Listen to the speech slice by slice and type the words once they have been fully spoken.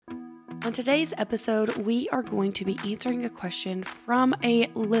On today's episode, we are going to be answering a question from a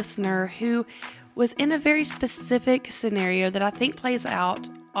listener who was in a very specific scenario that I think plays out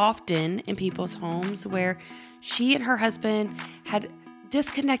often in people's homes, where she and her husband had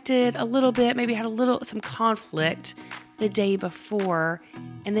disconnected a little bit, maybe had some conflict the day before,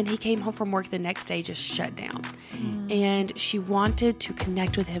 and then he came home from work the next day just shut down. And she wanted to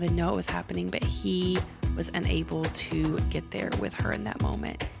connect with him and know what was happening, but he was unable to get there with her in that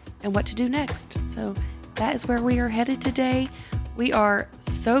moment and what to do next. So that is where we are headed today. We are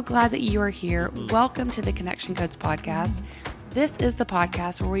so glad that you are here. Welcome to the Connection Codes podcast. This is the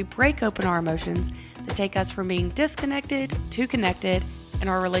podcast where we break open our emotions that take us from being disconnected to connected in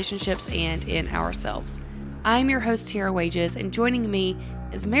our relationships and in ourselves. I'm your host, Tiara Wages, and joining me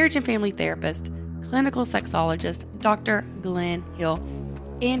is marriage and family therapist, clinical sexologist, Dr. Glenn Hill,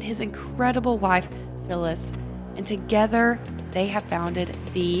 and his incredible wife, Phyllis. And together, they have founded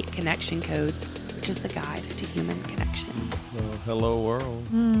the Connection Codes, which is the guide to human connection. Well, hello,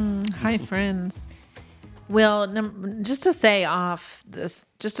 world. Hi, friends. Well, just to say off this,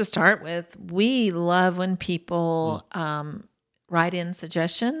 just to start with, we love when people write in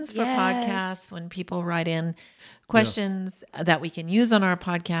suggestions for podcasts, when people write in questions that we can use on our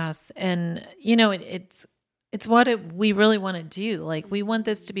podcasts. And, you know, it's what we really want to do. Like, we want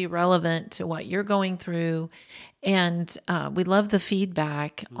this to be relevant to what you're going through. And we love the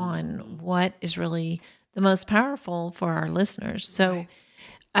feedback on what is really the most powerful for our listeners. So,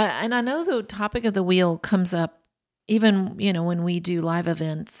 and I know the topic of the wheel comes up even, you know, when we do live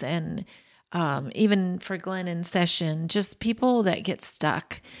events and even for Glenn in session, just people that get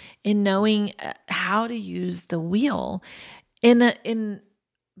stuck in knowing how to use the wheel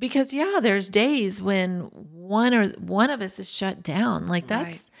because there's days when one of us is shut down. Like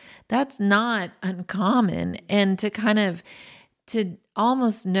that's not uncommon. And to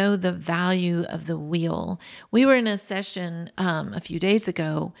almost know the value of the wheel. We were in a session a few days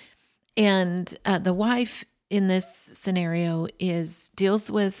ago, and the wife in this scenario deals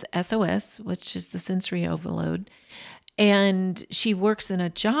with SOS, which is the sensory overload. And she works in a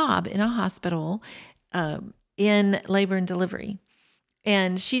job in a hospital in labor and delivery.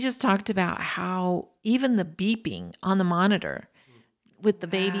 And she just talked about how even the beeping on the monitor with the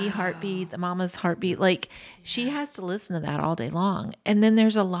baby heartbeat, the mama's heartbeat, like she has to listen to that all day long. And then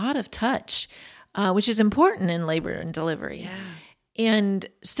there's a lot of touch, which is important in labor and delivery. Yeah. And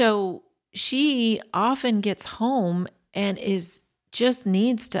so she often gets home and just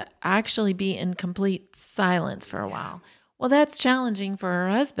needs to actually be in complete silence for a while. Well, that's challenging for her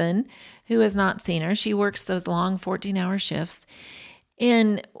husband, who has not seen her. She works those long 14-hour shifts.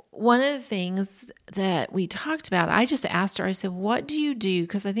 And one of the things that we talked about, I just asked her, I said, what do you do?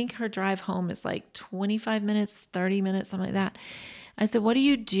 Because I think her drive home is like 25 minutes, 30 minutes, something like that. I said, what do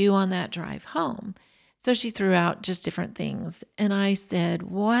you do on that drive home? So she threw out just different things. And I said,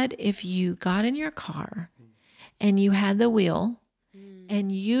 what if you got in your car and you had the wheel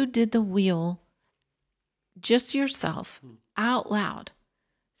and you did the wheel just yourself out loud?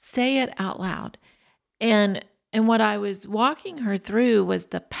 Say it out loud. And what I was walking her through was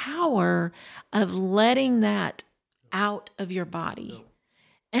the power of letting that out of your body.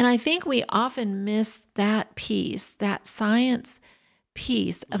 And I think we often miss that piece, that science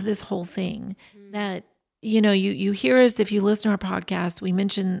piece of this whole thing. That, you know, you hear us, if you listen to our podcast,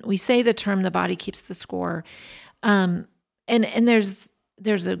 we say the term, the body keeps the score. And there's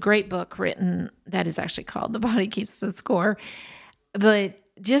a great book written that is actually called The Body Keeps the Score. But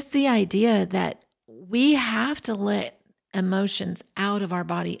just the idea that we have to let emotions out of our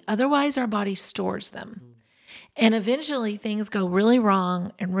body. Otherwise, our body stores them. And eventually things go really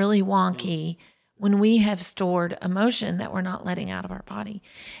wrong and really wonky when we have stored emotion that we're not letting out of our body.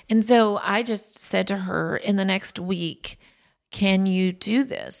 And so I just said to her, in the next week, can you do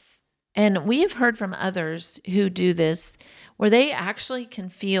this? And we have heard from others who do this, where they actually can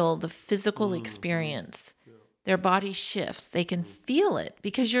feel the physical experience. Their body shifts. They can feel it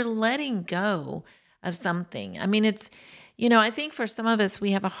because you're letting go of something. I mean, it's, you know, I think for some of us,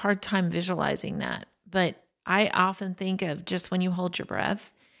 we have a hard time visualizing that. But I often think of just when you hold your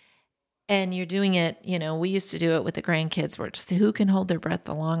breath and you're doing it, you know, we used to do it with the grandkids, where it's who can hold their breath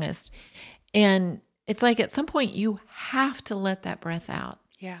the longest. And it's like at some point you have to let that breath out.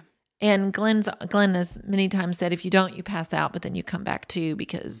 Yeah. And Glenn has many times said, if you don't, you pass out, but then you come back to,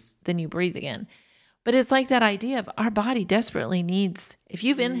 because then you breathe again. But it's like that idea of our body desperately needs, if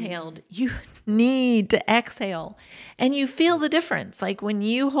you've inhaled, you need to exhale. And you feel the difference. Like when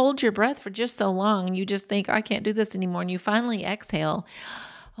you hold your breath for just so long and you just think, I can't do this anymore. And you finally exhale.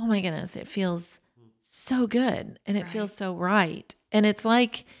 Oh my goodness, it feels so good. And it feels so right. And it's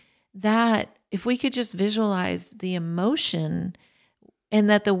like that if we could just visualize the emotion, and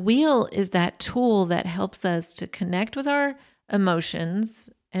that the wheel is that tool that helps us to connect with our emotions.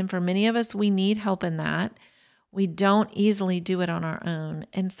 And for many of us, we need help in that. We don't easily do it on our own.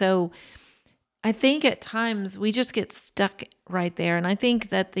 And so I think at times we just get stuck right there. And I think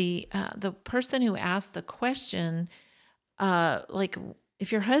that the person who asked the question, like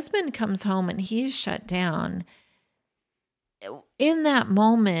if your husband comes home and he's shut down, in that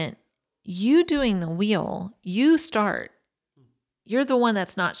moment, you doing the wheel, you start. You're the one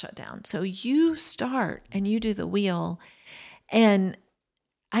that's not shut down. So you start and you do the wheel. And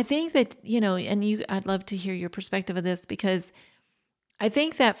I think that, I'd love to hear your perspective of this, because I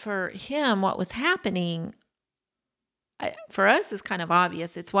think that for him, what was happening, for us is kind of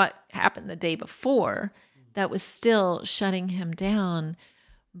obvious. It's what happened the day before that was still shutting him down.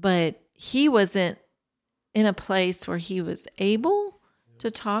 But he wasn't in a place where he was able to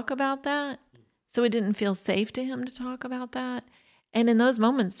talk about that. So it didn't feel safe to him to talk about that. And in those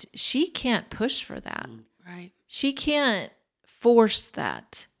moments, she can't push for that. Right. She can't force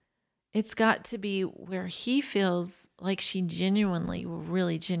that. It's got to be where he feels like she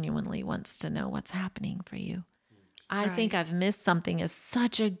really genuinely wants to know what's happening for you. I think I've missed something is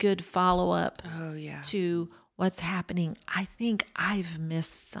such a good follow-up to what's happening. I think I've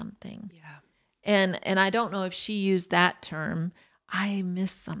missed something. Yeah. And I don't know if she used that term, I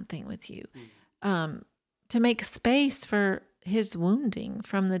missed something with you, to make space for his wounding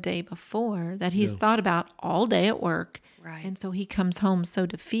from the day before that he's thought about all day at work. Right. And so he comes home so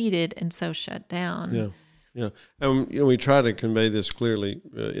defeated and so shut down. Yeah. Yeah. And we try to convey this clearly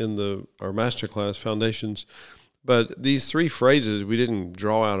in our masterclass Foundations, but these three phrases we didn't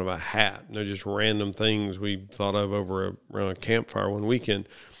draw out of a hat. They're just random things we thought of around a campfire one weekend.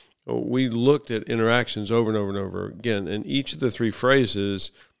 We looked at interactions over and over and over again, and each of the three phrases,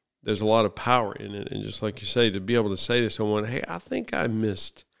 there's a lot of power in it. And just like you say, to be able to say to someone, hey, I think I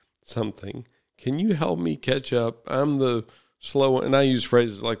missed something. Can you help me catch up? I'm the slow one. And I use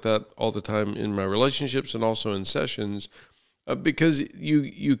phrases like that all the time in my relationships and also in sessions, because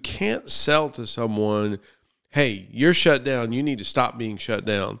you can't sell to someone, hey, you're shut down. You need to stop being shut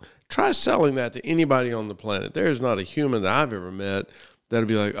down. Try selling that to anybody on the planet. There is not a human that I've ever met that'll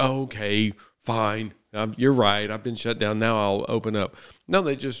be like, oh, okay, fine. You're right. I've been shut down. Now I'll open up. No,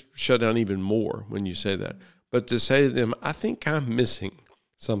 they just shut down even more when you say that. But to say to them, I think I'm missing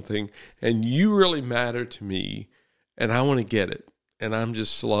something, and you really matter to me, and I want to get it. And I'm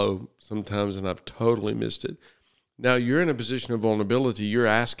just slow sometimes, and I've totally missed it. Now, you're in a position of vulnerability. You're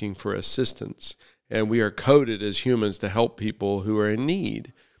asking for assistance, and we are coded as humans to help people who are in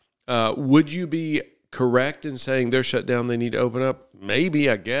need. Would you be correct in saying they're shut down, they need to open up? Maybe,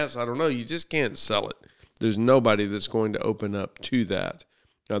 I guess. I don't know. You just can't sell it. There's nobody that's going to open up to that.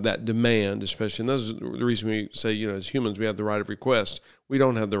 That demand, especially, and that's the reason we say, as humans, we have the right of request. We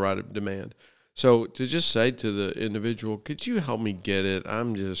don't have the right of demand. So to just say to the individual, could you help me get it?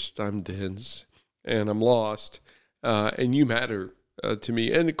 I'm dense and I'm lost, and you matter to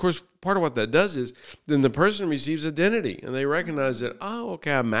me. And of course, part of what that does is then the person receives identity, and they recognize that, oh,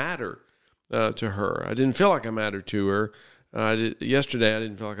 okay, I matter to her. I didn't feel like I mattered to her. Yesterday, I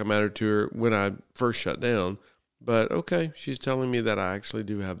didn't feel like I mattered to her when I first shut down. But okay, she's telling me that I actually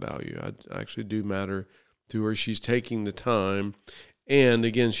do have value. I actually do matter to her. She's taking the time. And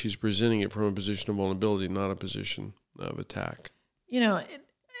again, she's presenting it from a position of vulnerability, not a position of attack.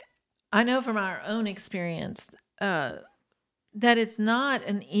 I know from our own experience that it's not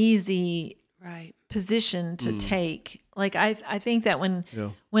an easy position to take. Like I think that when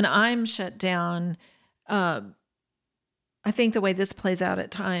I'm shut down, I think the way this plays out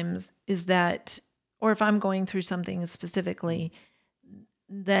at times is that, or if I'm going through something specifically,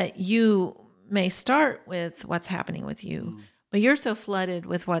 that you may start with what's happening with you, but you're so flooded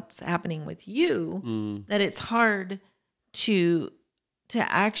with what's happening with you that it's hard to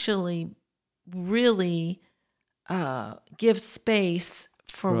actually really give space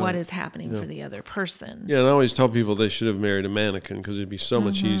for what is happening for the other person. Yeah, and I always tell people they should have married a mannequin because it'd be so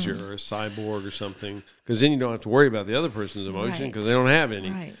much easier, or a cyborg or something, because then you don't have to worry about the other person's emotion because they don't have any.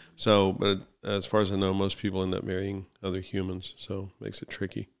 Right. So, but as far as I know, most people end up marrying other humans, so it makes it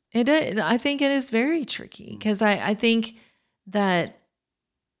tricky. I think it is very tricky because I think that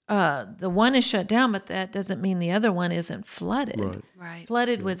the one is shut down, but that doesn't mean the other one isn't flooded. Right.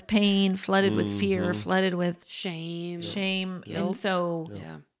 Flooded with pain, flooded with fear, flooded with shame. Guilt. And so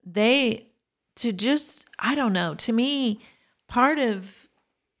I don't know, to me, part of,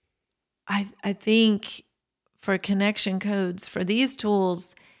 I think for connection codes, for these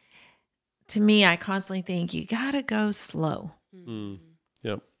tools, to me, I constantly think you got to go slow.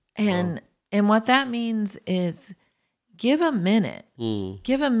 Yep. And what that means is give a minute.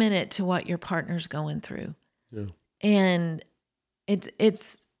 Give a minute to what your partner's going through. Yeah. And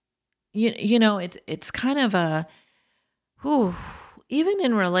it's it's kind of a even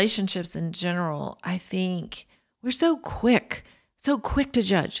in relationships in general, I think we're so quick to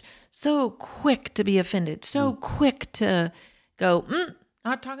judge, so quick to be offended, so quick to go,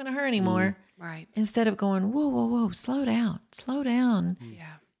 not talking to her anymore. Right. Instead of going, whoa, slow down. Yeah.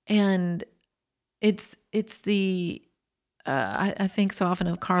 And it's the, I think so often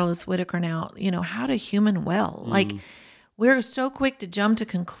of Carlos Whitaker now, how to human well. Like we're so quick to jump to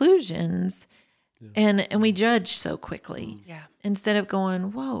conclusions and we judge so quickly. Yeah. Instead of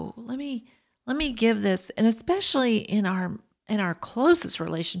going, whoa, let me give this. And especially in our closest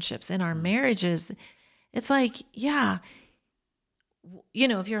relationships, in our marriages, it's like, yeah,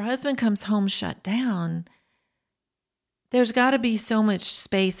 if your husband comes home shut down, there's got to be so much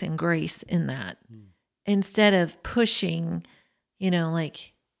space and grace in that. Instead of pushing,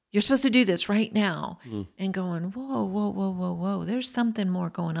 like, you're supposed to do this right now and going, whoa, there's something more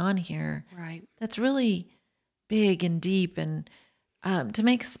going on here. Right. That's really big and deep, and to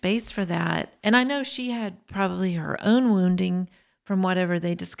make space for that. And I know she had probably her own wounding from whatever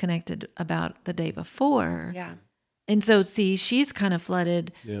they disconnected about the day before. Yeah. And so, see, she's kind of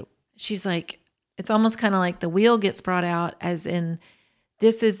flooded. Yep. She's like, it's almost kind of like the wheel gets brought out as in,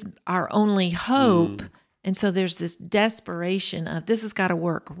 this is our only hope. And so there's this desperation of this has got to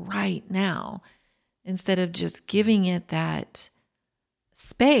work right now, instead of just giving it that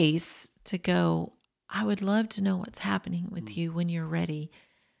space to go, I would love to know what's happening with you when you're ready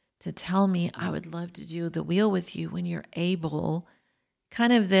to tell me. I would love to do the wheel with you when you're able.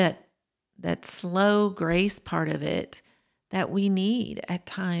 Kind of that slow grace part of it that we need at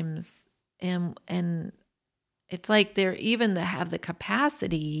times. And it's like they're even to have the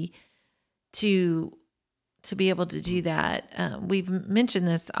capacity to be able to do that. We've mentioned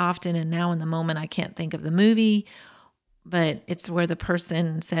this often, and now in the moment, I can't think of the movie, but it's where the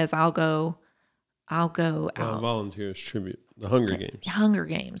person says, I'll go out. Volunteers Tribute, the Hunger Games. Hunger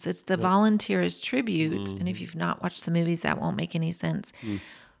Games. It's the Volunteers Tribute. And if you've not watched the movies, that won't make any sense.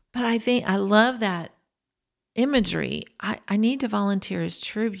 But I love that imagery. I need to volunteer as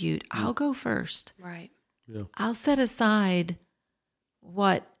tribute. I'll go first. Right. Yeah. I'll set aside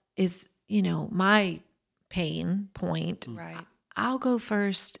what is, my pain point. Right. I'll go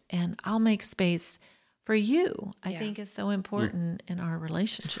first and I'll make space for you. I think is so important in our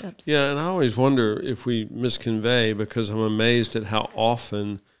relationships. Yeah, and I always wonder if we misconvey, because I'm amazed at how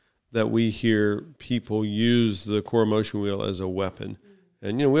often that we hear people use the core emotion wheel as a weapon.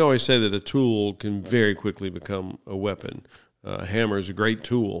 And, we always say that a tool can very quickly become a weapon. A hammer is a great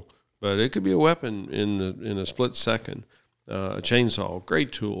tool, but it could be a weapon in a split second. A chainsaw,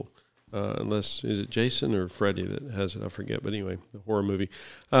 great tool. Unless, is it Jason or Freddy that has it? I forget. But anyway, the horror movie.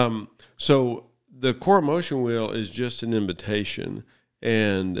 So the core emotion wheel is just an invitation.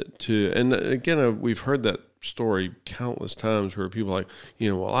 And again, we've heard that story countless times where people are like,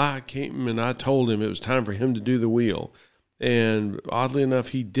 I came and I told him it was time for him to do the wheel. And oddly enough,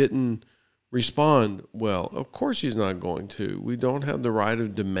 he didn't respond well. Of course he's not going to. We don't have the right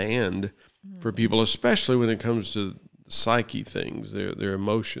of demand for people, especially when it comes to psyche things, their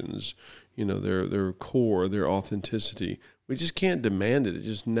emotions, their core, their authenticity. We just can't demand it. It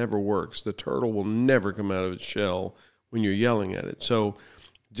just never works. The turtle will never come out of its shell when you're yelling at it. So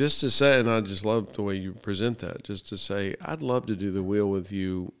just to say, and I just love the way you present that, just to say, I'd love to do the wheel with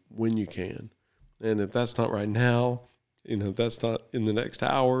you when you can. And if that's not right now, if that's not in the next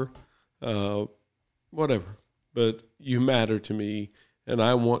hour, whatever. But you matter to me, and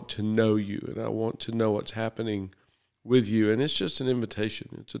I want to know you, and I want to know what's happening with you. And it's just an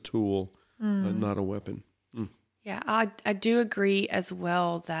invitation. It's a tool, not a weapon. Yeah, I do agree as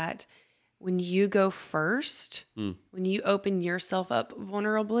well that when you go first, when you open yourself up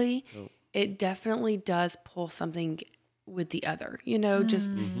vulnerably, it definitely does pull something with the other,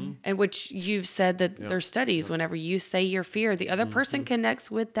 and which you've said that there's studies, whenever you say your fear, the other person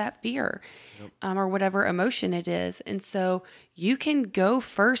connects with that fear, or whatever emotion it is. And so you can go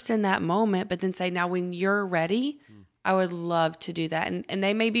first in that moment, but then say, now when you're ready, I would love to do that. And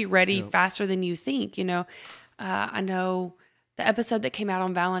they may be ready faster than you think. I know the episode that came out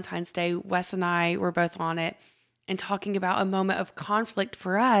on Valentine's Day, Wes and I were both on it and talking about a moment of conflict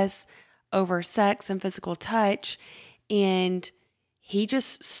for us over sex and physical touch. And he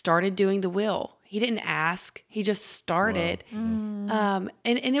just started doing the wheel. He didn't ask. He just started. Wow.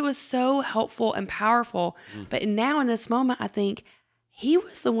 And it was so helpful and powerful. But now in this moment, I think he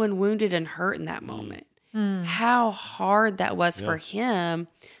was the one wounded and hurt in that moment. How hard that was for him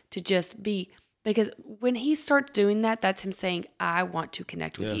to just be, because when he starts doing that, that's him saying, I want to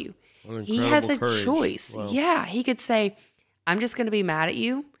connect with you. He has a choice. Wow. Yeah. He could say, I'm just going to be mad at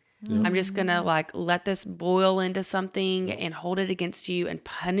you. Yep. I'm just going to like let this boil into something and hold it against you and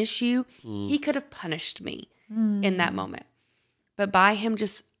punish you. He could have punished me in that moment. But by him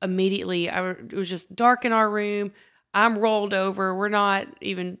just immediately, it was just dark in our room. I'm rolled over.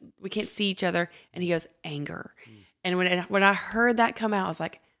 We can't see each other. And he goes, anger. And when I heard that come out, I was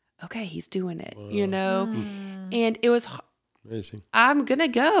like, okay, he's doing it, you know? And it was amazing. I'm going to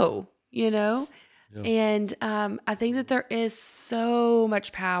go, you know? Yeah. And I think that there is so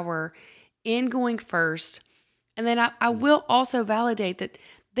much power in going first. And then I will also validate that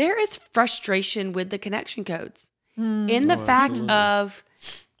there is frustration with the connection codes in the fact of,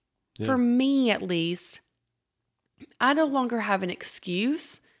 for me at least, I no longer have an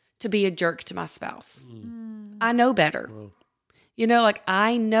excuse to be a jerk to my spouse. I know better. Wow. You know, like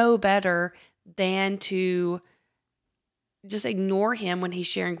I know better than to just ignore him when he's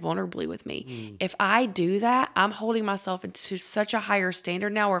sharing vulnerably with me. If I do that, I'm holding myself into such a higher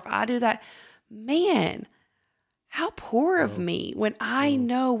standard now, or if I do that, man, how poor of me when I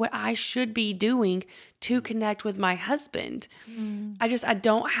know what I should be doing to connect with my husband. I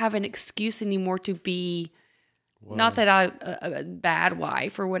don't have an excuse anymore to be, not that I'm a bad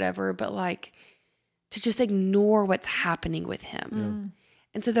wife or whatever, but like to just ignore what's happening with him.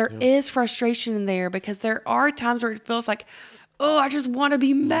 And so there is frustration in there because there are times where it feels like, oh, I just want to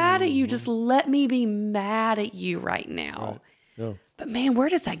be mad at you. Just let me be mad at you right now. Right. Yeah. But man, where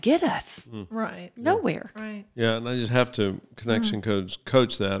does that get us? Right. Nowhere. Right. Yeah, and I just have to connection codes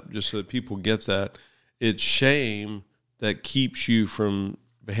coach that just so that people get that. It's shame that keeps you from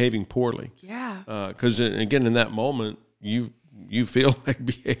behaving poorly. Yeah. Because again, in that moment, you feel like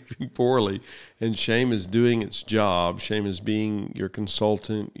behaving poorly, and shame is doing its job. Shame is being your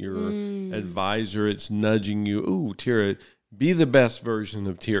consultant, your advisor. It's nudging you. Ooh, Tira, be the best version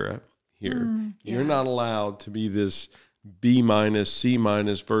of Tira here. You're not allowed to be this B-, C-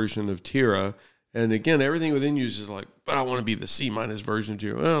 version of Tira. And again, everything within you is just like, but I want to be the C- version of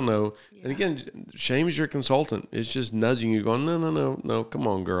Tira. Well, no. Yeah. And again, shame is your consultant. It's just nudging you, going, no, come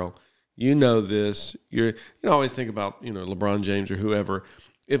on, girl. You know this. You always think about, LeBron James or whoever.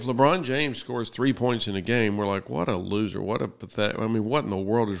 If LeBron James scores 3 points in a game, we're like, what a loser, what a pathetic. I mean, what in the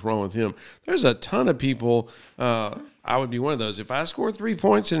world is wrong with him? There's a ton of people. I would be one of those. If I score 3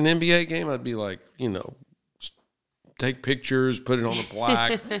 points in an NBA game, I'd be like, take pictures, put it on a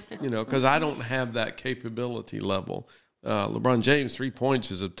plaque, because I don't have that capability level. LeBron James, 3 points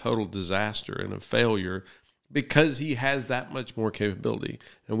is a total disaster and a failure, because he has that much more capability.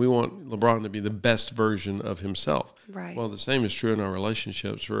 And we want LeBron to be the best version of himself. Right. Well, the same is true in our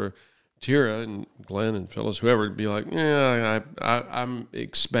relationships for Tira and Glenn and Phyllis, whoever, to be like, I'm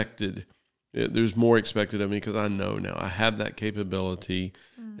expected. There's more expected of me because I know now. I have that capability.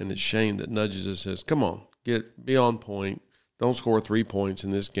 And it's shame that nudges us, says, come on, be on point. Don't score 3 points in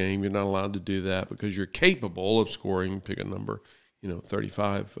this game. You're not allowed to do that because you're capable of scoring, pick a number,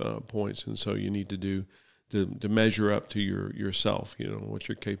 35 points. And so you need to do to measure up to yourself, what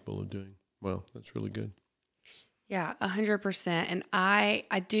you're capable of doing. Well, that's really good. Yeah, 100%. And I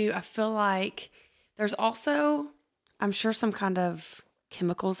feel like there's also, I'm sure, some kind of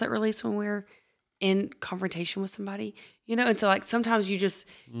chemicals that release when we're in confrontation with somebody, and so like sometimes you just,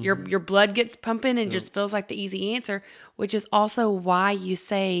 your blood gets pumping and just feels like the easy answer, which is also why you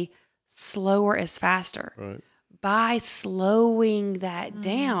say slower is faster. Right. By slowing that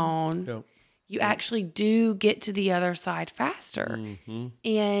down, you actually do get to the other side faster.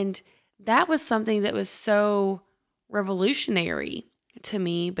 And that was something that was so revolutionary to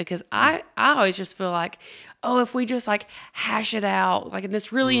me, because I always just feel like, oh, if we just like hash it out like in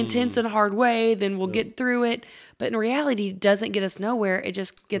this really intense and hard way, then we'll get through it. But in reality, it doesn't get us nowhere. It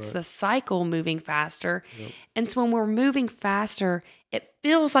just gets the cycle moving faster. And so when we're moving faster, it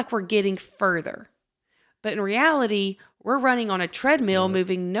feels like we're getting further. But in reality, we're running on a treadmill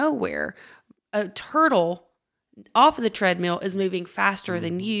moving nowhere. A turtle off of the treadmill is moving faster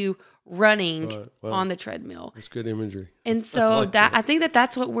than you running on the treadmill. That's good imagery. And so I think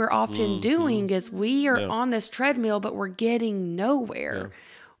that's what we're often doing is we are on this treadmill, but we're getting nowhere.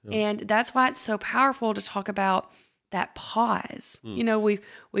 And that's why it's so powerful to talk about that pause.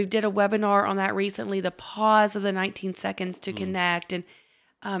 We've did a webinar on that recently, the pause of the 19 seconds to connect. And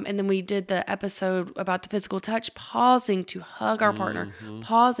then we did the episode about the physical touch, pausing to hug our partner,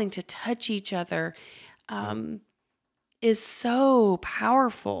 pausing to touch each other, is so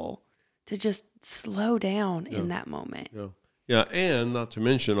powerful to just slow down in that moment. Yeah, and not to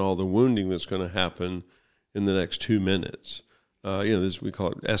mention all the wounding that's going to happen in the next 2 minutes. This we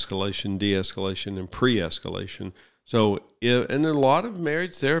call it escalation, de-escalation, and pre-escalation. So, and a lot of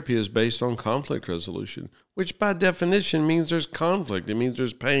marriage therapy is based on conflict resolution, which by definition means there's conflict. It means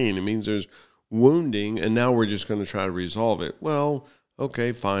there's pain. It means there's wounding, and now we're just going to try to resolve it. Well,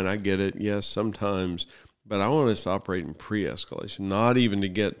 okay, fine, I get it. Yes, sometimes, but I want us to operate in pre-escalation, not even to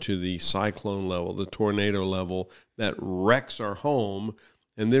get to the cyclone level, the tornado level that wrecks our home,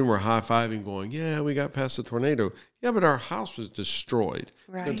 and then we're high-fiving going, yeah, we got past the tornado. Yeah, but our house was destroyed.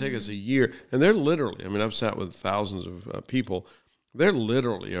 Right. It's going to take us a year. And they're literally, I've sat with thousands of people. There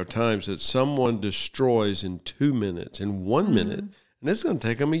literally are times that someone destroys in 2 minutes, in 1 minute, and it's going to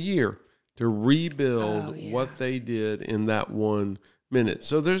take them a year to rebuild what they did in that 1 minute.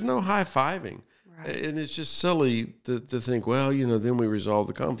 So there's no high-fiving. Right. And it's just silly to think, well, then we resolve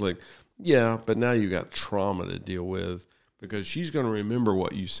the conflict. Yeah, but now you got trauma to deal with because she's going to remember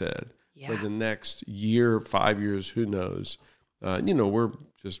what you said for the next year, 5 years, who knows. We're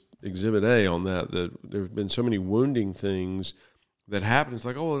just exhibit A on that there have been so many wounding things that happen. It's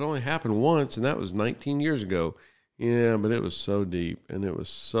like, oh, it only happened once, and that was 19 years ago. Yeah, but it was so deep, and it was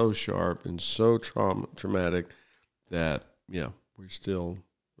so sharp and so traumatic that, we still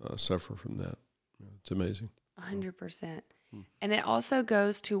suffer from that. It's amazing. 100%. And it also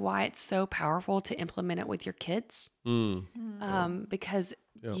goes to why it's so powerful to implement it with your kids. Because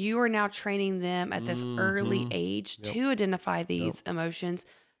you are now training them at this early age to identify these emotions.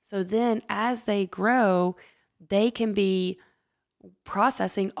 So then as they grow, they can be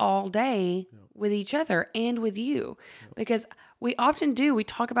processing all day with each other and with you. Because we often we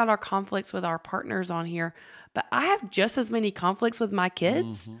talk about our conflicts with our partners on here, but I have just as many conflicts with my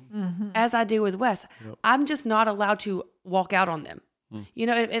kids as I do with Wes. I'm just not allowed to walk out on them.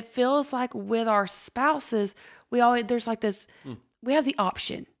 It feels like with our spouses, there's like this, we have the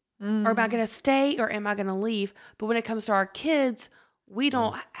option. Or am I going to stay or am I going to leave? But when it comes to our kids, we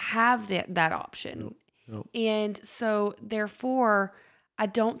don't have that option. And so therefore, I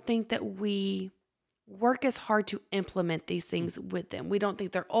don't think that we work as hard to implement these things with them. We don't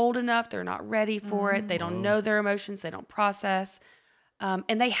think they're old enough. They're not ready for it. They don't know their emotions. They don't process.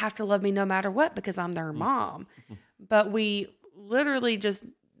 And they have to love me no matter what because I'm their mom. But we literally just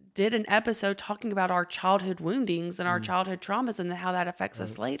did an episode talking about our childhood woundings and our childhood traumas and how that affects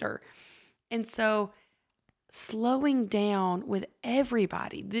us later. And so slowing down with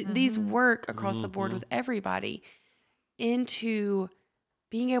everybody, these work across the board with everybody into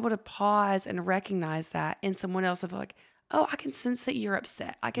being able to pause and recognize that in someone else of like, oh, I can sense that you're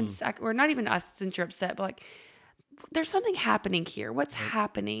upset. Or not even I sense you're upset, but like, there's something happening here. What's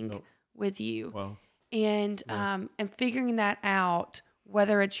happening with you? Wow. And figuring that out,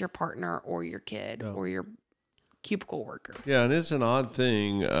 whether it's your partner or your kid or your cubicle worker. Yeah, and it's an odd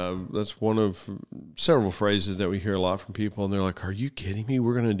thing. That's one of several phrases that we hear a lot from people, and they're like, are you kidding me?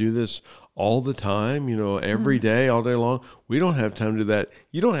 We're going to do this all the time, every day, all day long. We don't have time to do that.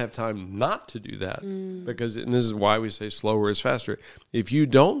 You don't have time not to do that because, and this is why we say slower is faster. If you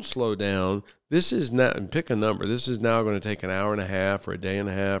don't slow down, this is now, and pick a number, this is now going to take an hour and a half or a day and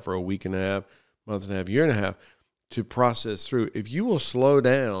a half or a week and a half, month and a half, year and a half to process through. If you will slow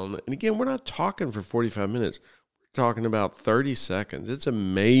down, and again, we're not talking for 45 minutes, we're talking about 30 seconds. It's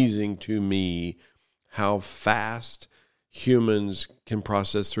amazing to me how fast humans can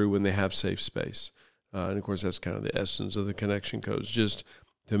process through when they have safe space. And of course, that's kind of the essence of the connection codes, just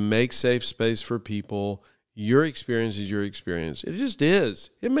to make safe space for people. Your experience is your experience. It just is.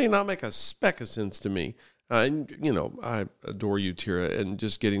 It may not make a speck of sense to me. And, I adore you, Tira, and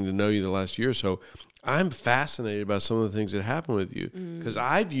just getting to know you the last year or so, I'm fascinated by some of the things that happen with you because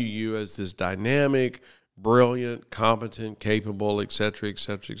I view you as this dynamic, brilliant, competent, capable, et cetera,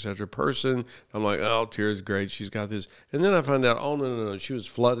 person. I'm like, oh, Tira's great. She's got this. And then I find out, oh, no. She was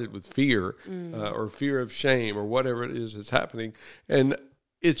flooded with fear or fear of shame or whatever it is that's happening. And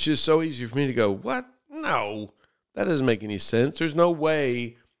it's just so easy for me to go, what? No, that doesn't make any sense. There's no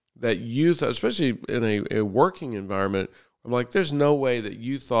way that you thought, especially in a working environment, I'm like, there's no way that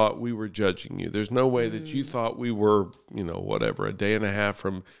you thought we were judging you. There's no way that you thought we were, whatever, a day and a half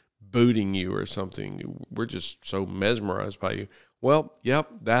from booting you or something. We're just so mesmerized by you. Well, yep,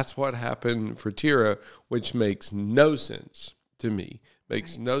 that's what happened for Tira, which makes no sense to me.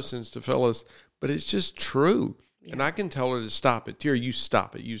 Makes no sense to Phyllis, but it's just true. Yeah. And I can tell her to stop it. Tira, you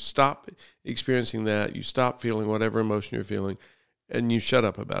stop it. You stop experiencing that. You stop feeling whatever emotion you're feeling, and you shut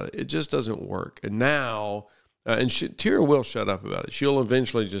up about it. It just doesn't work. And now, Tira will shut up about it. She'll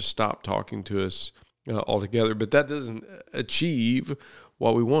eventually just stop talking to us altogether, but that doesn't achieve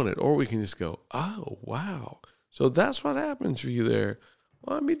what we wanted. Or we can just go, oh, wow. So that's what happens for you there.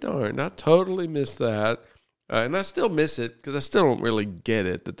 Well, I'd be darned. I totally missed that. And I still miss it because I still don't really get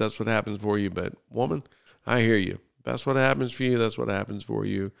it that that's what happens for you. But woman, I hear you. That's what happens for you. That's what happens for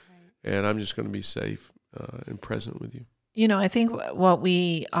you. Right. And I'm just going to be safe and present with you. You know, I think what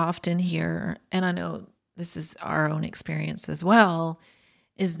we often hear, and I know this is our own experience as well,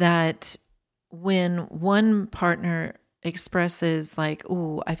 is that when one partner expresses like,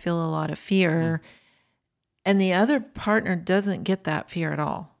 "Ooh, I feel a lot of fear," and the other partner doesn't get that fear at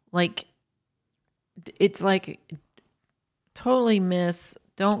all. Like, it's like totally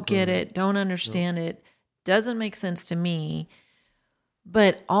don't get it, don't understand it, doesn't make sense to me,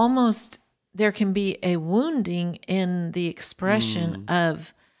 but almost there can be a wounding in the expression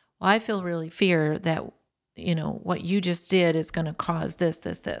of, well, I feel really fear that, you know, what you just did is going to cause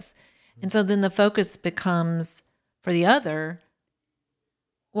this. And so then the focus becomes for the other,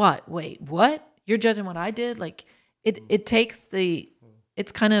 what? Wait, what? You're judging what I did? Like it takes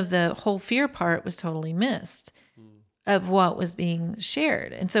it's kind of the whole fear part was totally missed of what was being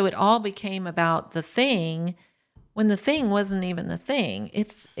shared. And so it all became about the thing when the thing wasn't even the thing.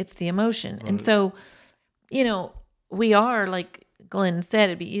 It's the emotion. Right. And so, you know, we are, like Glenn said,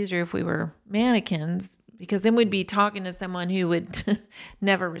 it'd be easier if we were mannequins, because then we'd be talking to someone who would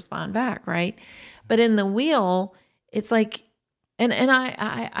never respond back, right? But in the wheel, it's like, and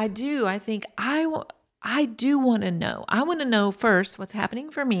I do want to know. I want to know first what's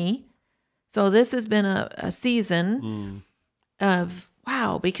happening for me. So this has been a season of,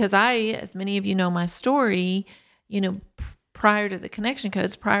 wow, because as many of you know my story, you know, prior to the connection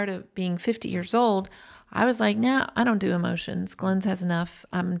codes, prior to being 50 years old, I was like, nah, I don't do emotions. Glenn's has enough.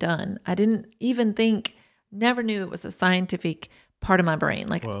 I'm done. I didn't even never knew it was a scientific part of my brain.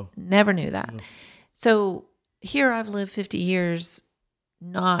 Like, wow. Never knew that. Yeah. So here I've lived 50 years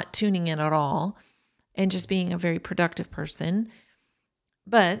not tuning in at all and just being a very productive person.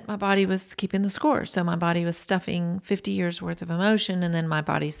 But my body was keeping the score. So my body was stuffing 50 years worth of emotion. And then my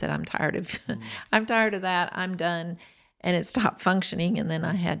body said, I'm tired of that. I'm done. And it stopped functioning. And then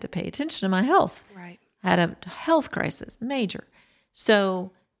I had to pay attention to my health. Right. I had a health crisis, major.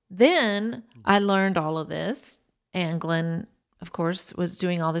 So then I learned all of this. And Glenn, of course, was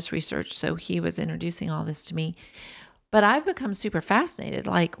doing all this research. So he was introducing all this to me. But I've become super fascinated.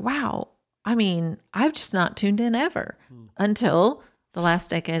 Like, wow. I mean, I've just not tuned in ever until the last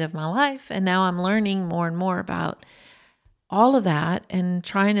decade of my life. And now I'm learning more and more about all of that and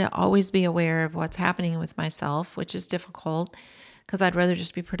trying to always be aware of what's happening with myself, which is difficult because I'd rather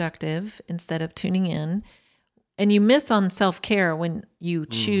just be productive instead of tuning in. And you miss on self-care when you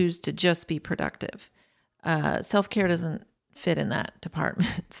choose to just be productive. Self-care doesn't fit in that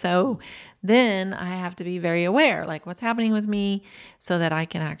department. So then I have to be very aware, like what's happening with me so that I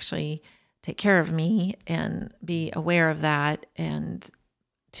can actually take care of me and be aware of that and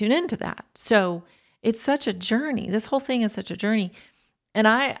tune into that. So it's such a journey. This whole thing is such a journey. And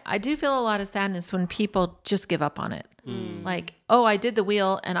I do feel a lot of sadness when people just give up on it. Like, oh, I did the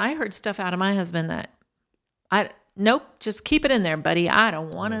wheel and I heard stuff out of my husband that nope, just keep it in there, buddy. I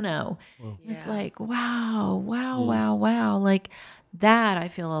don't want to know. Wow. It's like, wow. Like that I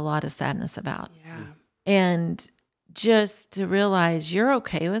feel a lot of sadness about. Yeah. And just to realize you're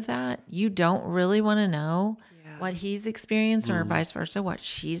okay with that. You don't really want to know what he's experiencing or vice versa, what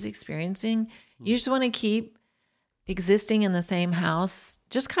she's experiencing. You just want to keep existing in the same house,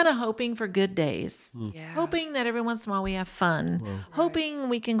 just kind of hoping for good days, hoping that every once in a while we have fun, hoping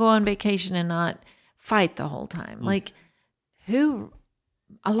we can go on vacation and not fight the whole time. Like a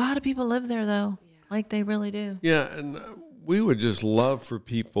lot of people live there though. Like they really do. Yeah. And we would just love for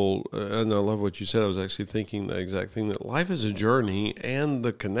people, and I love what you said. I was actually thinking the exact thing, that life is a journey and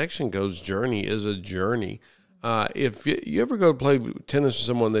the connection codes journey is a journey. If you ever go play tennis with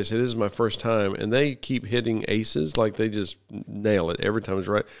someone, they say, this is my first time, and they keep hitting aces, like they just nail it every time it's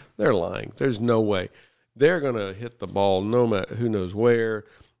right, they're lying. There's no way. They're going to hit the ball no matter who knows where.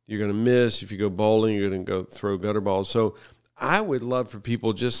 You're going to miss. If you go bowling, you're going to go throw gutter balls. So I would love for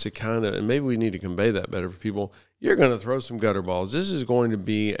people just to kind of, and maybe we need to convey that better for people, you're going to throw some gutter balls. This is going to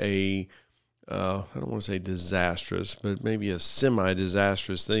be I don't want to say disastrous, but maybe a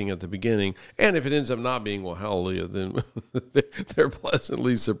semi-disastrous thing at the beginning. And if it ends up not being, well, hallelujah, then they're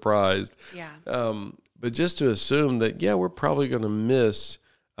pleasantly surprised. Yeah. But just to assume that, we're probably going to miss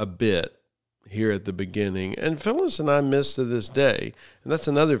a bit here at the beginning. And Phyllis and I miss to this day. And that's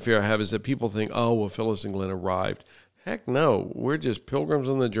another fear I have, is that people think, oh, well, Phyllis and Glenn arrived. Heck no, we're just pilgrims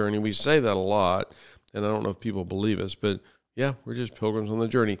on the journey. We say that a lot, and I don't know if people believe us, but we're just pilgrims on the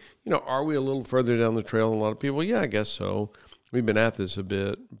journey. Are we a little further down the trail than a lot of people? Yeah, I guess so. we've been at this a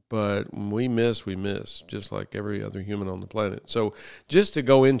bit, but when we miss, just like every other human on the planet. So just to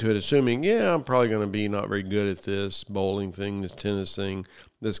go into it assuming, I'm probably going to be not very good at this bowling thing, this tennis thing,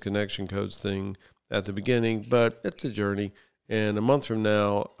 this connection codes thing at the beginning, but it's a journey. And a month from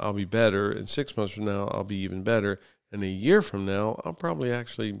now, I'll be better. And 6 months from now, I'll be even better. And a year from now, I'll probably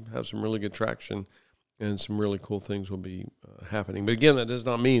actually have some really good traction and some really cool things will be happening. But again, that does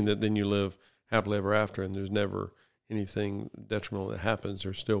not mean that then you live happily ever after and there's never anything detrimental that happens.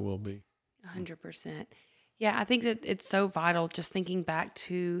 There still will be. 100%. Yeah, I think that it's so vital just thinking back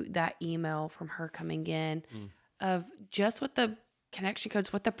to that email from her coming in of just what the connection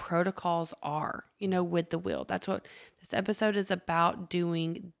codes, what the protocols are, with the will. That's what this episode is about,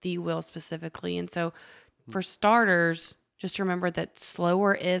 doing the will specifically. And so for starters, just remember that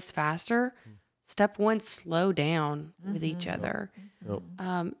slower is faster. Step 1, slow down with each other.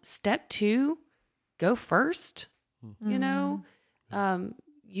 Yep. Step 2, go first.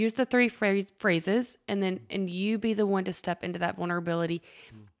 Use the 3 phrases, and you be the one to step into that vulnerability.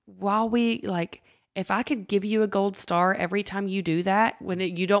 While we if I could give you a gold star every time you do that when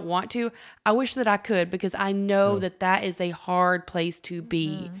you don't want to, I wish that I could, because I know that is a hard place to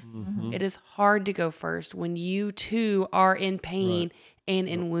be. Mm-hmm. It is hard to go first when you too are in pain and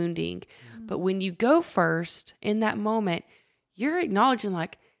in wounding. But when you go first in that moment, you're acknowledging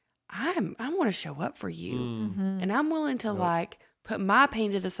I want to show up for you, and I'm willing to put my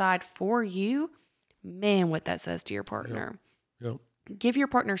pain to the side for you. Man, what that says to your partner. Yep. Give your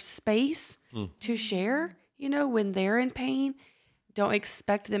partner space to share, when they're in pain. Don't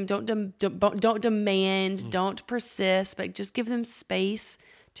expect them, don't demand, don't persist, but just give them space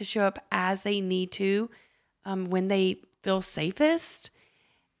to show up as they need to when they feel safest.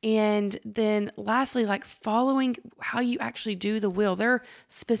 And then lastly, following how you actually do the will. There are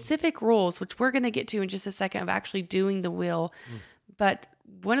specific rules, which we're going to get to in just a second, of actually doing the will. But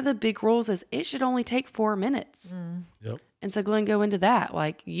one of the big rules is it should only take 4 minutes. Yep. And so Glenn, go into that.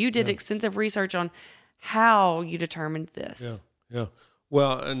 You did extensive research on how you determined this. Yeah.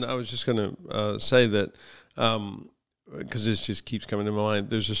 Well, and I was just going to say that, because this just keeps coming to my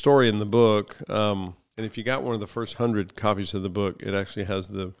mind. There's a story in the book, and if you got one of the first 100 copies of the book, it actually has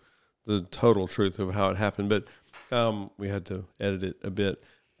the total truth of how it happened. But we had to edit it a bit.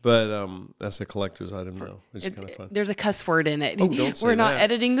 But that's a collector's item now, which is kind of fun. There's a cuss word in it. Oh, don't say We're not that.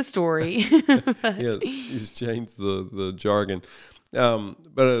 editing the story. Yes, he's changed the jargon.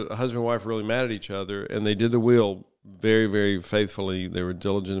 But a husband and wife were really mad at each other, and they did the will very, very faithfully. They were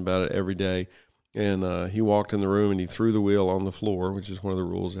diligent about it every day. And he walked in the room, and he threw the wheel on the floor, which is one of the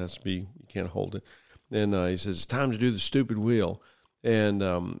rules. It has to be, you can't hold it. And he says, it's time to do the stupid wheel.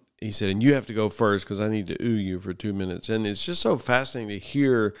 And he said, and you have to go first because I need to ooh you for 2 minutes. And it's just so fascinating to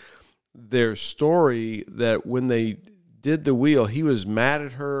hear their story that when they did the wheel, he was mad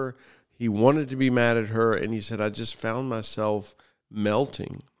at her. He wanted to be mad at her. And he said, I just found myself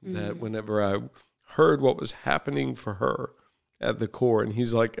melting that whenever I heard what was happening for her at the core. And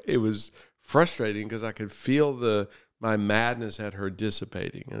he's like, it was frustrating because I could feel my madness at her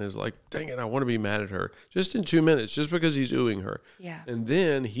dissipating. And it was like, dang it, I want to be mad at her just in 2 minutes, just because he's oohing her. Yeah. And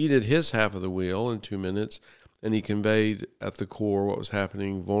then he did his half of the wheel in 2 minutes, and he conveyed at the core what was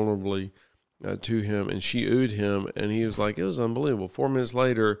happening vulnerably to him. And she oohed him, and he was like, it was unbelievable. 4 minutes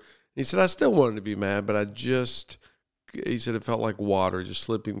later, he said, I still wanted to be mad, but he said it felt like water just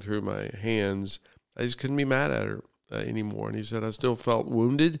slipping through my hands. I just couldn't be mad at her anymore. And he said, I still felt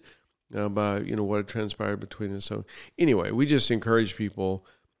wounded by what had transpired between us. So anyway, we just encourage people,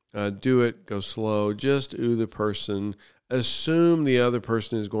 do it, go slow, just ooh the person, assume the other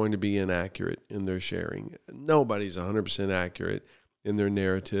person is going to be inaccurate in their sharing. Nobody's 100% accurate in their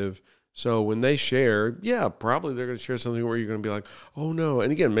narrative. So when they share, probably they're going to share something where you're going to be like, oh no.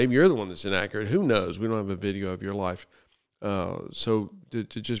 And again, maybe you're the one that's inaccurate. Who knows? We don't have a video of your life. So to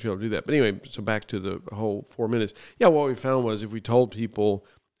just be able to do that. But anyway, so back to the whole 4 minutes. Yeah, what we found was if we told people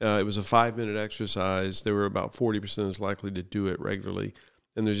it was a 5-minute exercise, they were about 40% as likely to do it regularly.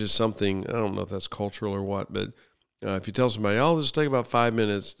 And there's just something, I don't know if that's cultural or what, but if you tell somebody, this will take about 5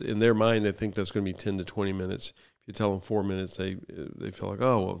 minutes, in their mind, they think that's going to be 10 to 20 minutes. If you tell them 4 minutes, they feel like,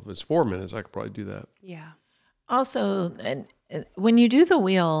 if it's 4 minutes, I could probably do that. Yeah. Also, and when you do the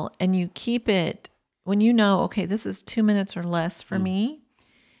wheel and you keep it, when you know, okay, this is 2 minutes or less for me,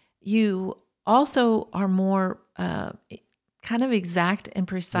 you also are more kind of exact and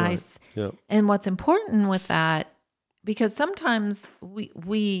precise. Right. Yep. And what's important with that, because sometimes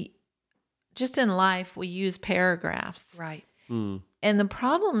we just in life, we use paragraphs. Right. And the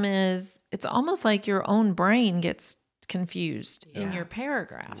problem is it's almost like your own brain gets confused in your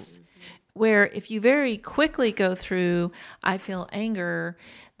paragraphs. Where if you very quickly go through, I feel anger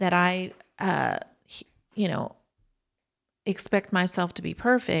that I, expect myself to be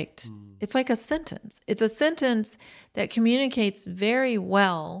perfect. It's like a sentence. It's a sentence that communicates very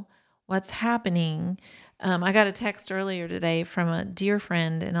well what's happening. I got a text earlier today from a dear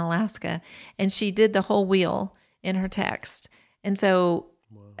friend in Alaska, and she did the whole wheel in her text. And so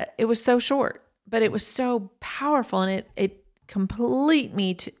it was so short, but it was so powerful, and it completely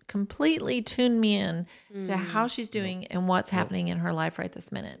tuned me in to how she's doing and what's happening in her life right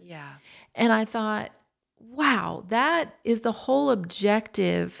this minute. Yeah. And I thought, wow, that is the whole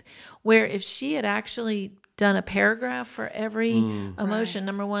objective, where if she had actually done a paragraph for every emotion,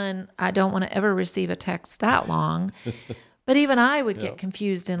 number one, I don't want to ever receive a text that long, but even I would get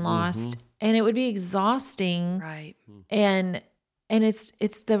confused and lost, and it would be exhausting. Right. And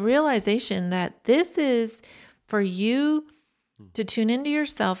it's the realization that this is for you to tune into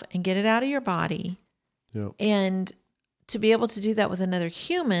yourself and get it out of your body. Yep. And to be able to do that with another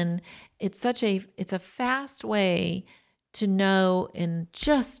human, it's a fast way to know in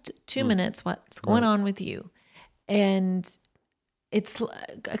just 2 minutes what's going on with you. And it's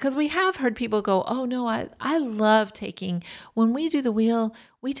because we have heard people go, oh no, I love when we do the wheel,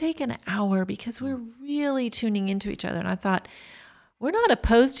 we take an hour because we're really tuning into each other. And I thought, we're not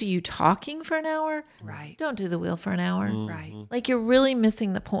opposed to you talking for an hour. Right. Don't do the wheel for an hour. Right. Like, you're really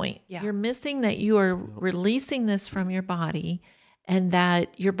missing the point. Yeah. You're missing that you are releasing this from your body, and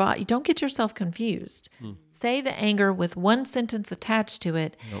that your body, don't get yourself confused. Say the anger with one sentence attached to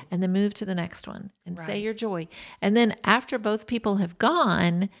it, and then move to the next one and say your joy. And then after both people have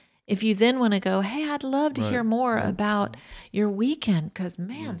gone, if you then want to go, hey, I'd love to hear more about your weekend, because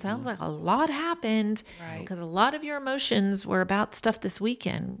man, sounds like a lot happened, because a lot of your emotions were about stuff this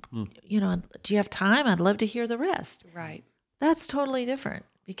weekend. Do you have time? I'd love to hear the rest. Right. That's totally different,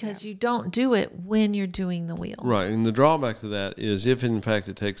 because you don't do it when you're doing the wheel. Right. And the drawback to that is, if in fact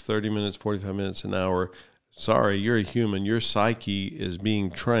it takes 30 minutes, 45 minutes, an hour, sorry, you're a human. Your psyche is being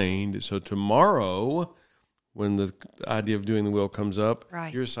trained. So tomorrow, when the idea of doing the wheel comes up,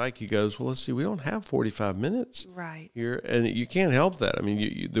 your psyche goes, well, let's see, we don't have 45 minutes here. And you can't help that. I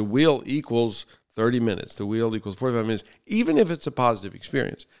mean, the wheel equals 30 minutes. The wheel equals 45 minutes, even if it's a positive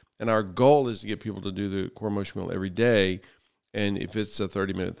experience. And our goal is to get people to do the core emotion wheel every day. And if it's a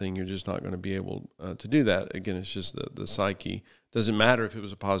 30-minute thing, you're just not going to be able to do that. Again, it's just the psyche. Doesn't matter if it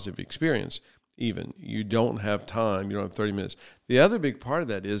was a positive experience, even. You don't have time. You don't have 30 minutes. The other big part of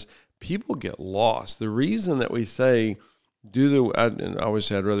that is people get lost. The reason that we say and I always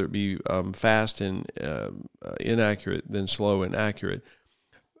say I'd rather it be fast and inaccurate than slow and accurate.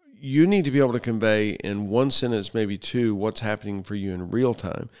 You need to be able to convey in one sentence, maybe two, what's happening for you in real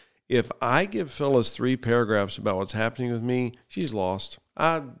time. If I give Phyllis 3 paragraphs about what's happening with me, she's lost.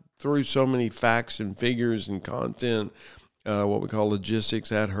 I threw so many facts and figures and content, what we call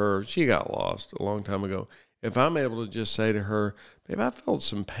logistics, at her. She got lost a long time ago. If I'm able to just say to her, babe, I felt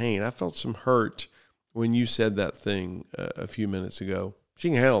some pain. I felt some hurt when you said that thing a few minutes ago. She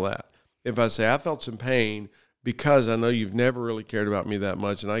can handle that. If I say, I felt some pain because I know you've never really cared about me that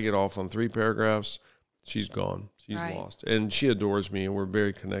much, and I get off on 3 paragraphs, she's gone. She's lost. And she adores me, and we're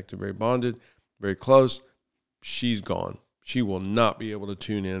very connected, very bonded, very close. She's gone. She will not be able to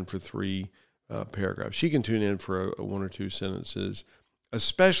tune in for 3 paragraphs. She can tune in for a 1 or 2 sentences,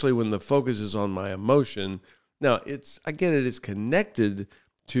 especially when the focus is on my emotion. Now, I get it, it's connected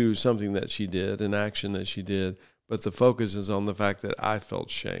to something that she did, an action that she did, but the focus is on the fact that I felt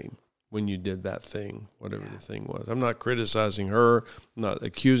shame when you did that thing, whatever the thing was. I'm not criticizing her, I'm not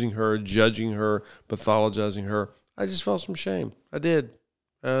accusing her, judging her, pathologizing her. I just felt some shame. I did.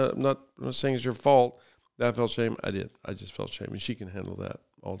 I'm not saying it's your fault that I felt shame. I did. I just felt shame, and she can handle that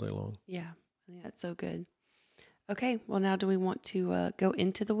all day long. Yeah. That's so good. Okay, well, now do we want to go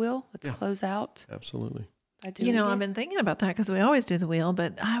into the wheel? Let's close out. Absolutely. I've been thinking about that, because we always do the wheel,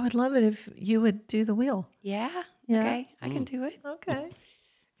 but I would love it if you would do the wheel. Yeah? Okay, I can do it. Okay.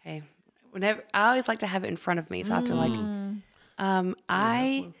 Hey, whenever I always like to have it in front of me, so I have to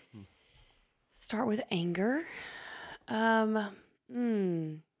I start with anger. Okay,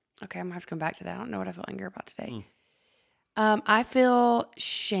 I'm gonna have to come back to that. I don't know what I feel anger about today. I feel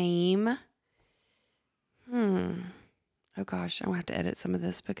shame. Oh gosh, I'm gonna have to edit some of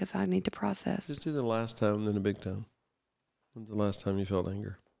this because I need to process. Just do the last time, then a big time. When's the last time you felt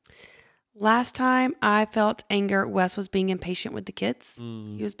anger? Last time I felt anger, Wes was being impatient with the kids.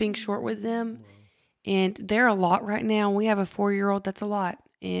 He was being short with them. Wow. And they're a lot right now. We have a 4-year-old. That's a lot.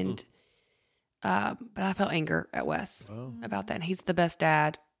 And but I felt anger at Wes about that. And he's the best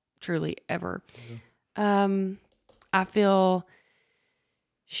dad, truly, ever. I feel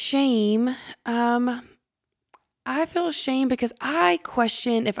shame. I feel shame because I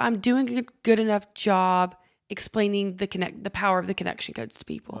question if I'm doing a good enough job explaining the power of the connection codes to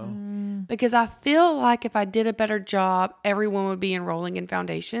people. Wow. Because I feel like if I did a better job, everyone would be enrolling in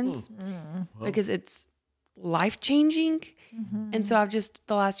Foundations because it's life-changing. And so I've just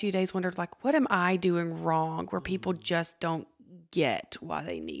the last few days wondered, like, what am I doing wrong where people just don't get why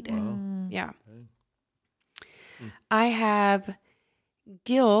they need it? Yeah. I have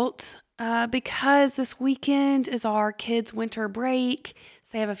guilt because this weekend is our kids' winter break.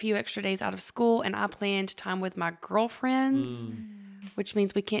 So they have a few extra days out of school, and I planned time with my girlfriends, which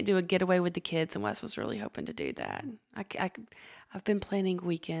means we can't do a getaway with the kids, and Wes was really hoping to do that. I've been planning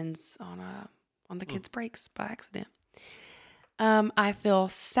weekends on the kids' breaks by accident. I feel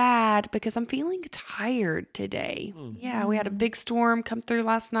sad because I'm feeling tired today. Yeah, we had a big storm come through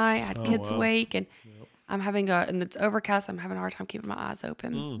last night. I had kids awake, and I'm having and it's overcast. I'm having a hard time keeping my eyes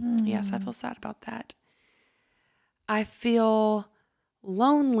open. Yes, I feel sad about that. I feel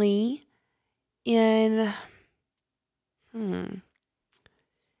lonely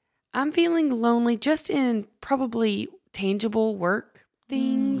I'm feeling lonely just in probably tangible work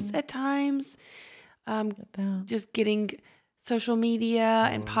things at times. Just getting social media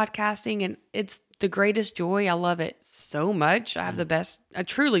and podcasting, and it's the greatest joy. I love it so much. I have the best. I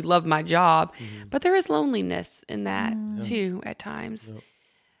truly love my job, but there is loneliness in that too at times.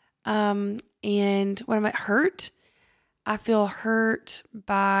 And what am I hurt? I feel hurt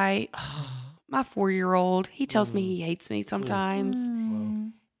by my 4-year-old. He tells me he hates me sometimes.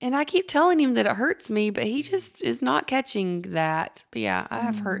 And I keep telling him that it hurts me, but he just is not catching that. But yeah, I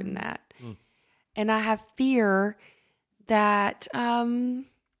have hurt in that. And I have fear that,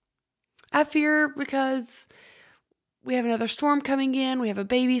 I fear because we have another storm coming in. We have a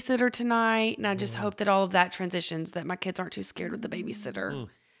babysitter tonight. And I just hope that all of that transitions, that my kids aren't too scared with the babysitter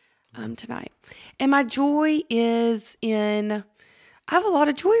tonight. And my joy is I have a lot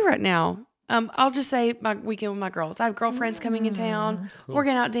of joy right now. I'll just say my weekend with my girls. I have girlfriends coming in town. Cool. We're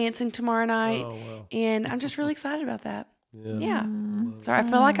going out dancing tomorrow night. And I'm just really excited about that. Yeah. Sorry, I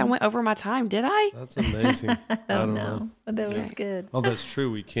feel like I went over my time. Did I? That's amazing. I don't know. But that was good. Oh, that's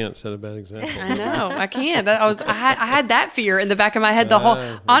true. We can't set a bad example. I know. I can't. I had that fear in the back of my head.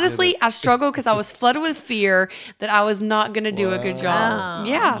 Honestly, I struggled because I was flooded with fear that I was not going to do a good job.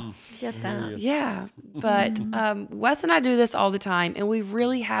 Yeah. Get that. Yeah. But Wes and I do this all the time, and we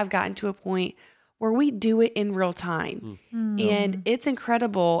really have gotten to a point where we do it in real time. And it's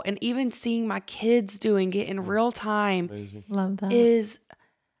incredible. And even seeing my kids doing it in real time Love that. is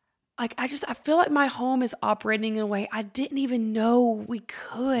like, I feel like my home is operating in a way I didn't even know we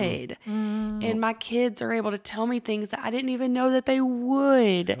could. And my kids are able to tell me things that I didn't even know that they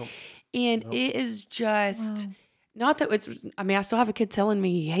would. And it is just, not that I still have a kid telling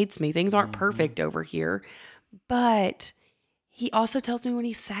me he hates me. Things aren't perfect over here. But he also tells me when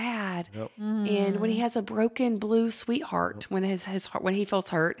he's sad and when he has a broken blue sweetheart, when when he feels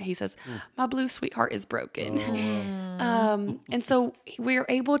hurt, he says, my blue sweetheart is broken. And so we're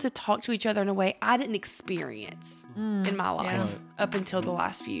able to talk to each other in a way I didn't experience in my life up until the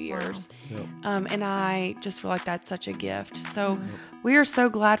last few years. And I just feel like that's such a gift. So we are so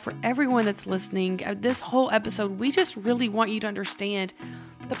glad for everyone that's listening. This whole episode, we just really want you to understand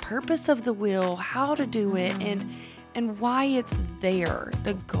the purpose of the wheel, how to do it, and why it's there,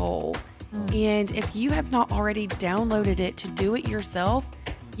 the goal. And if you have not already downloaded it to do it yourself,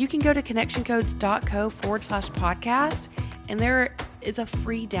 you can go to connectioncodes.co/podcast, and there is a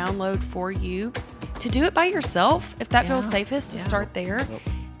free download for you to do it by yourself if that feels safest to start there,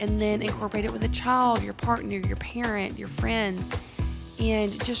 and then incorporate it with a child, your partner, your parent, your friends,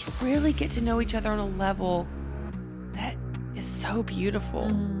 and just really get to know each other on a level that is so beautiful,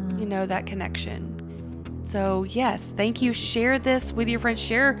 that connection. So yes, thank you. Share this with your friends.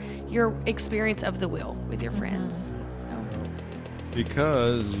 Share your experience of the wheel with your friends.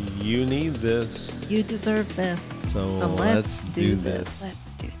 Because you need this. You deserve this. So let's do this.